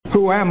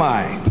Who am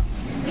I?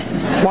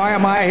 Why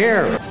am I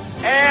here?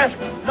 Ask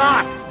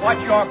not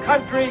what your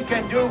country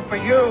can do for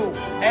you.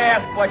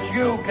 Ask what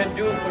you can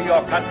do for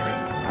your country.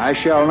 I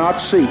shall not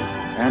seek,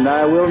 and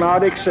I will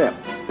not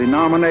accept the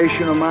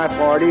nomination of my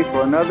party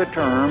for another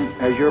term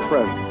as your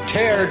president.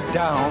 Tear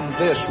down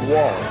this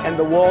wall. And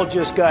the wall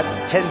just got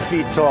 10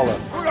 feet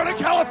taller. We're going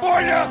to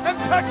California and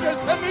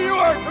Texas and New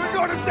York. And we're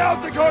going to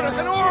South Dakota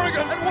and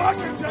Oregon and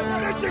Washington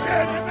and Michigan.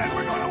 And then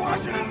we're going to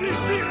Washington,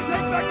 D.C. to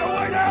take back the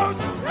White House.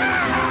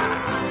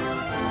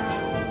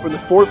 From the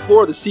fourth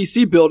floor of the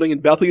CC building in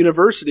Bethel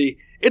University,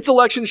 it's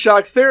Election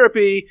Shock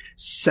Therapy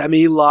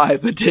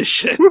Semi-Live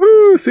Edition.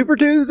 Woohoo! Super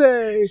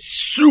Tuesday!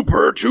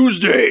 Super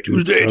Tuesday!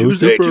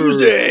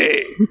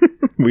 Tuesday!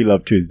 We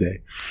love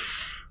Tuesday.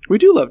 We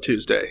do love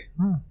Tuesday.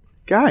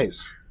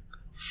 Guys,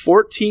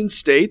 14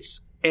 states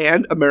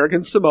and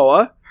American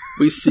Samoa,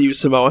 we see you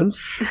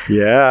Samoans,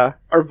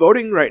 are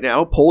voting right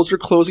now. Polls are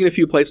closing in a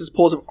few places.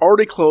 Polls have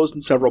already closed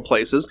in several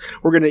places.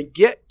 We're going to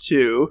get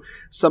to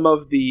some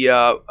of the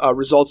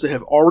results that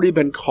have already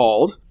been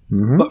called.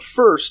 Mm-hmm. But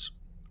first,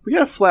 we got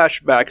to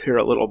flash back here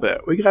a little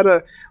bit. We got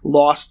to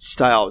Lost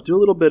style, do a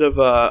little bit of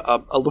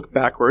a look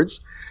backwards,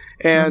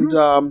 and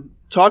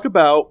talk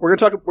about. We're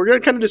going to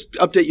kind of just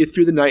update you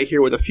through the night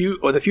here with a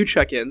few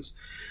check-ins.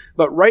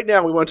 But right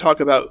now, we want to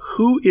talk about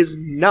who is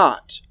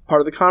not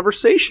part of the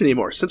conversation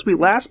anymore. Since we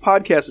last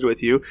podcasted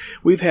with you,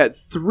 we've had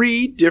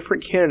 3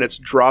 different candidates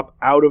drop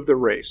out of the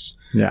race.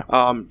 Yeah.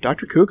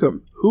 Dr.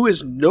 Kukum, who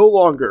is no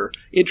longer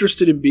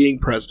interested in being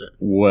president?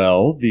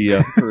 Well,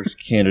 the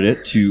first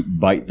candidate to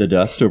bite the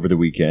dust over the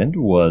weekend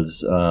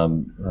was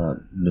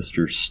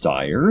Mr.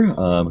 Steyer,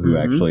 who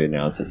actually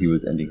announced that he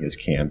was ending his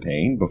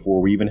campaign before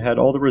we even had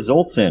all the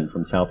results in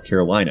from South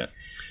Carolina.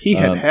 He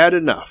had had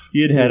enough.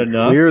 He had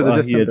enough.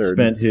 He had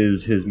spent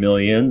his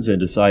millions and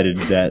decided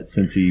that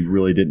since he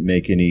really didn't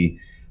make any,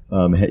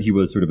 he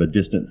was sort of a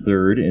distant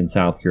third in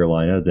South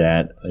Carolina,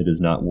 that it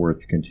is not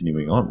worth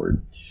continuing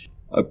onward.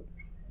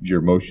 You're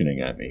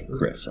motioning at me,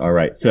 Chris. All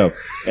right. So,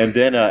 and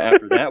then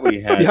after that,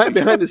 we had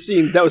behind the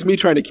scenes. That was me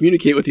trying to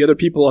communicate with the other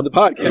people on the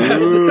podcast.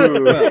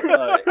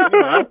 Well,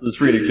 anyone else is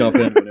free to jump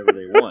in whenever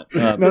they want.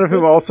 None of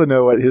them also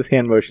know what his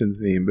hand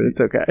motions mean, but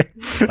it's okay.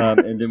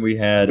 And then we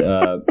had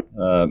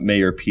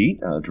Mayor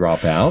Pete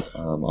drop out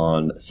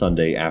on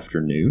Sunday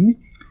afternoon.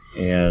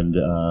 And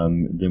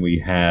then we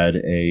had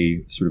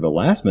a sort of a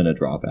last-minute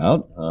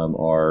dropout.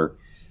 Our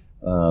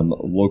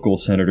local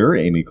senator,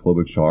 Amy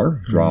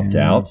Klobuchar, dropped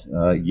out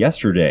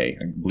yesterday.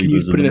 I believe Can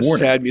you put in a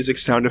sad music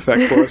sound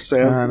effect for us,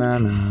 Sam?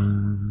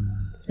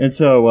 And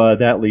so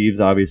that leaves,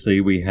 obviously,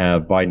 we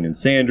have Biden and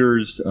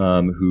Sanders,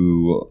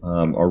 who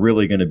are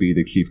really going to be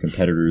the chief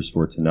competitors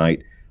for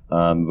tonight.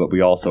 But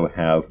we also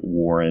have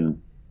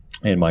Warren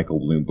and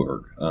Michael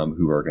Bloomberg,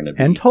 who are going to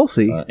be... And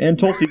Tulsi. And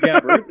Tulsi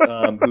Gabbard,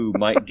 who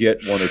might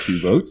get 1 or 2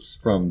 votes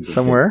from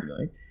somewhere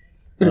tonight.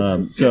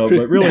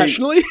 But really,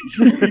 nationally,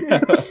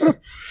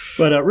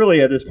 but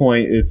really at this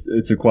point,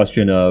 it's a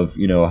question of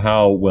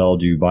how well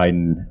do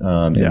Biden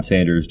and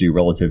Sanders do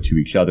relative to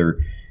each other,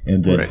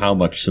 and then how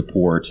much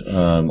support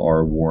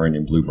are Warren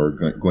and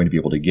Bloomberg going to be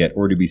able to get,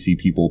 or do we see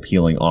people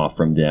peeling off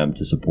from them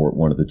to support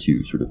one of the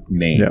 2 sort of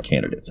main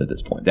candidates at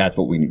this point? That's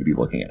what we need to be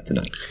looking at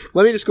tonight.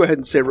 Let me just go ahead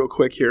and say real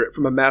quick here,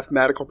 from a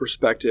mathematical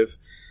perspective.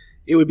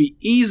 It would be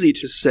easy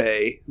to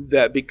say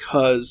that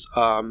because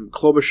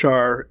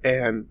Klobuchar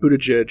and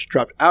Buttigieg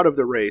dropped out of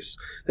the race,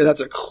 that's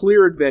a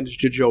clear advantage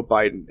to Joe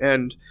Biden.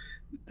 And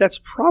that's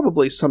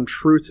probably some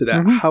truth to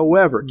that. Mm-hmm.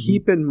 However,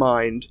 keep in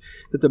mind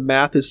that the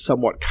math is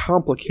somewhat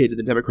complicated in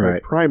the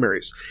Democratic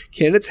primaries.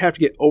 Candidates have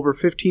to get over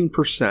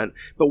 15%,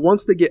 but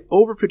once they get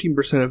over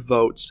 15% of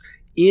votes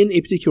in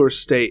a particular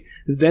state,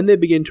 then they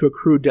begin to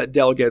accrue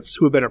delegates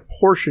who have been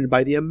apportioned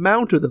by the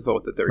amount of the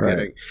vote that they're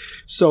getting.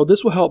 So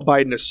this will help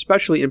Biden,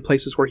 especially in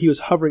places where he was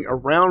hovering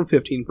around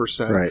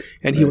 15%,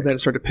 and he will then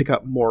start to pick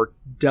up more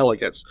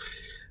delegates.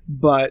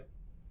 But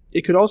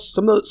it could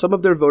also some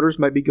of their voters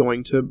might be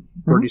going to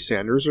Bernie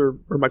Sanders or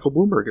Michael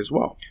Bloomberg as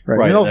well.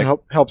 Right. And it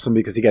also helps him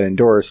because he got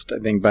endorsed, I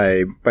think,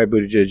 by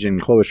Buttigieg and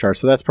Klobuchar,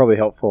 so that's probably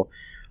helpful.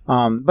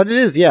 But it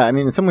is, I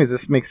mean, in some ways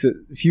this makes it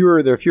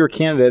there are fewer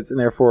candidates, and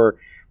therefore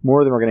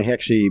more of them are going to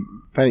actually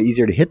find it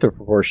easier to hit the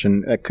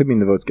proportion. That could mean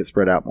the votes get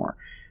spread out more.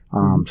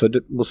 So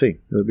we'll see.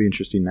 It'll be an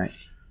interesting night.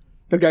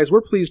 Now, guys, we're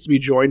pleased to be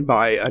joined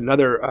by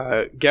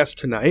another guest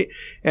tonight,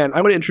 and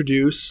I'm going to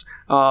introduce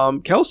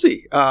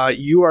Kelsey.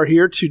 You are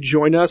here to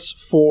join us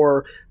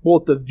for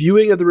both the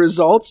viewing of the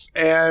results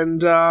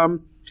and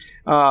some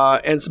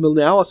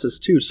analysis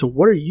too. So,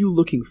 what are you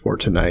looking for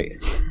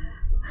tonight?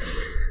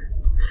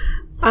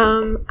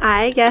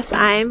 I guess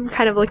I'm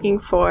kind of looking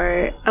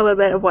for a little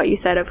bit of what you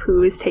said of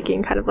who is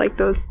taking kind of like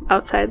those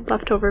outside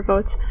leftover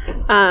votes,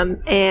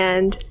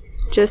 and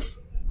just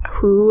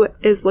who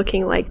is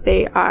looking like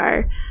they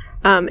are,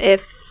 it'll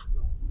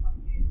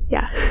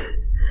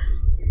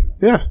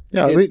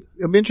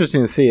be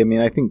interesting to see. I mean,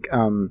 I think,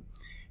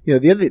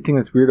 the other thing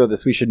that's weird about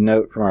this, we should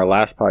note from our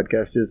last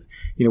podcast is,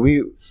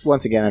 we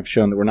once again have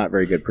shown that we're not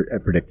very good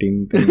at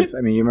predicting things.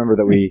 I mean, you remember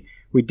that we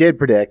did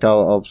predict,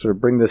 I'll sort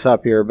of bring this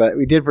up here, but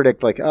we did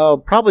predict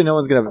probably no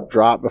one's going to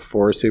drop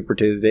before Super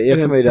Tuesday. If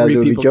somebody does, it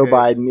would be Joe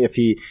Biden. If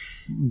he,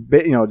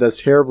 does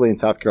terribly in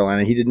South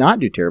Carolina, he did not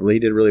do terribly. He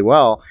did really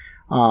well.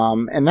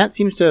 And that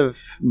seems to have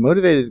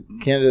motivated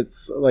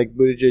candidates like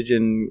Buttigieg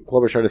and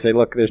Klobuchar to say,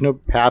 look, there's no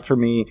path for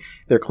me.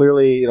 They're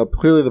clearly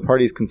the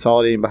party's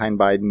consolidating behind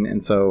Biden.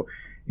 And so,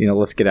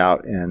 let's get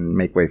out and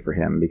make way for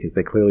him because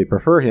they clearly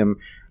prefer him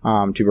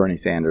to Bernie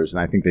Sanders.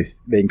 And I think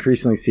they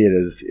increasingly see it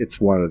as it's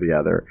one or the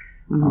other.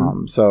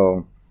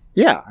 So,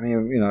 yeah, I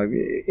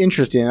mean,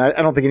 interesting.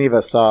 I don't think any of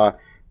us saw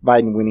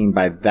Biden winning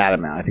by that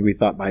amount. I think we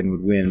thought Biden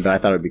would win, but I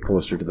thought it would be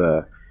closer to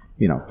the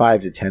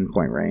 5 to 10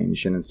 point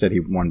range, and instead he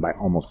won by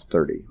almost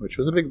 30, which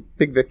was a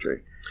big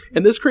victory.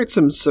 And this creates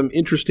some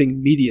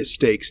interesting media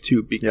stakes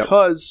too,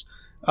 because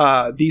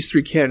these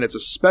three candidates,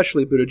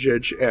 especially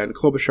Buttigieg and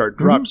Klobuchar,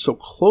 dropped so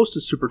close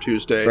to Super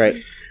Tuesday.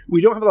 Right.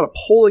 We don't have a lot of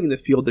polling in the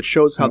field that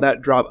shows how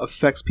that drop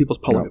affects people's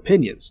public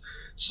opinions.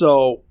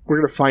 So we're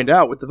going to find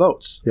out with the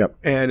votes. Yep.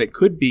 And it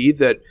could be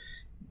that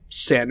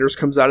Sanders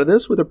comes out of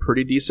this with a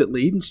pretty decent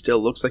lead and still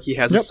looks like he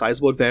has a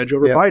sizable advantage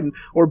over Biden,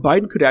 or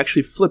Biden could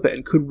actually flip it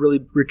and could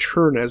really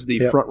return as the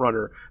front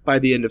runner by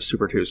the end of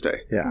Super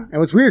Tuesday. Yeah. And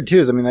what's weird too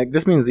is,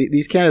 this means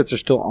these candidates are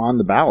still on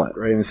the ballot,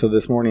 right? And so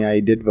this morning I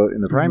did vote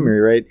in the primary,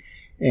 right?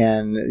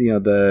 And,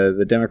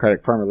 the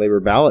Democratic Farmer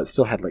Labor ballot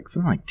still had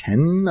something like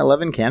 10,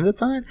 11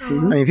 candidates on it. I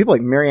mean, people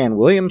like Marianne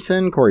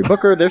Williamson, Cory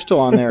Booker, they're still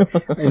on there.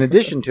 In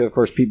addition to, of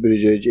course, Pete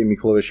Buttigieg, Amy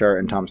Klobuchar,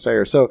 and Tom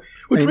Steyer. So,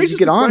 which raises you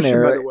get the on question,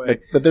 there, by the way.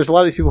 but there's a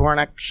lot of these people who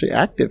aren't actually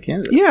active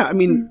candidates. Yeah, I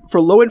mean,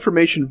 for low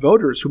information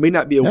voters who may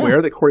not be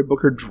aware that Cory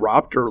Booker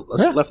dropped or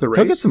left the race,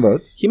 he'll get some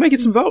votes. He might get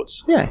some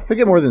votes. Yeah, he'll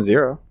get more than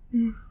 0.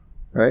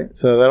 Right?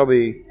 So that'll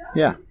be...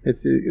 Yeah,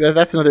 that's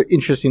another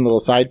interesting little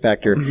side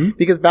factor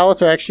because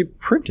ballots are actually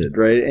printed,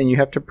 right? And you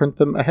have to print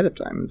them ahead of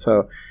time. And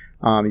so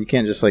you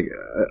can't just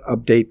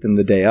update them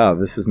the day of.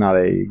 This is not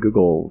a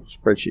Google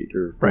spreadsheet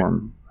or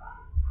form. Right.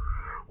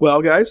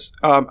 Well, guys,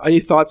 any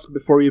thoughts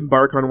before we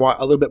embark on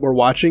a little bit more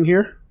watching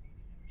here?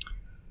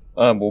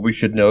 Well, we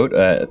should note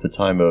at the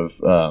time of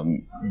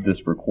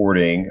this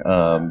recording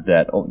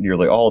that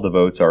nearly all the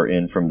votes are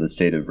in from the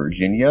state of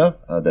Virginia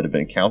that have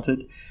been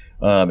counted.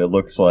 It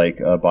looks like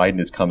Biden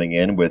is coming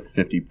in with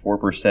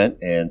 54%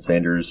 and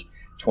Sanders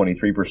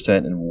 23%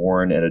 and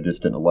Warren at a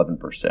distant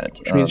 11%.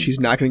 Which means she's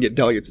not going to get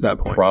delegates at that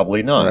point.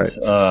 Probably not,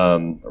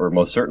 or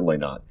most certainly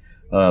not.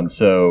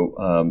 So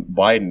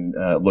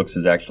Biden looks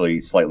as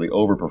actually slightly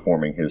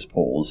overperforming his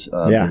polls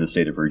in the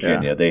state of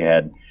Virginia. Yeah. They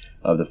had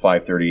the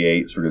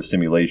 538 sort of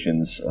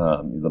simulations.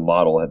 The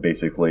model had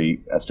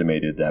basically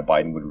estimated that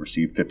Biden would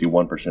receive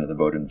 51% of the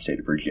vote in the state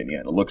of Virginia.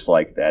 And it looks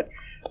like that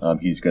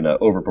he's going to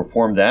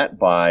overperform that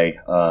by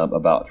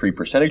about 3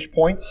 percentage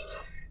points.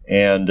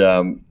 And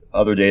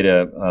other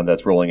data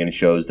that's rolling in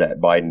shows that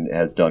Biden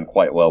has done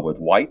quite well with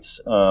whites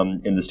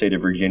in the state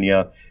of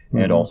Virginia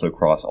and also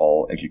across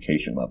all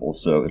education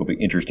levels. So it'll be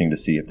interesting to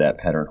see if that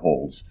pattern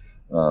holds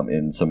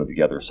in some of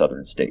the other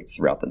southern states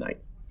throughout the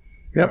night.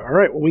 Yep. All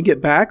right. When we get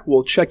back,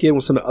 we'll check in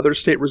with some other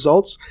state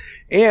results,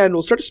 and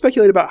we'll start to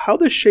speculate about how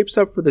this shapes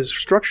up for the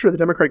structure of the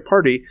Democratic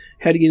Party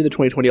heading into the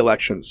 2020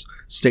 elections.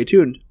 Stay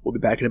tuned. We'll be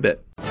back in a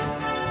bit.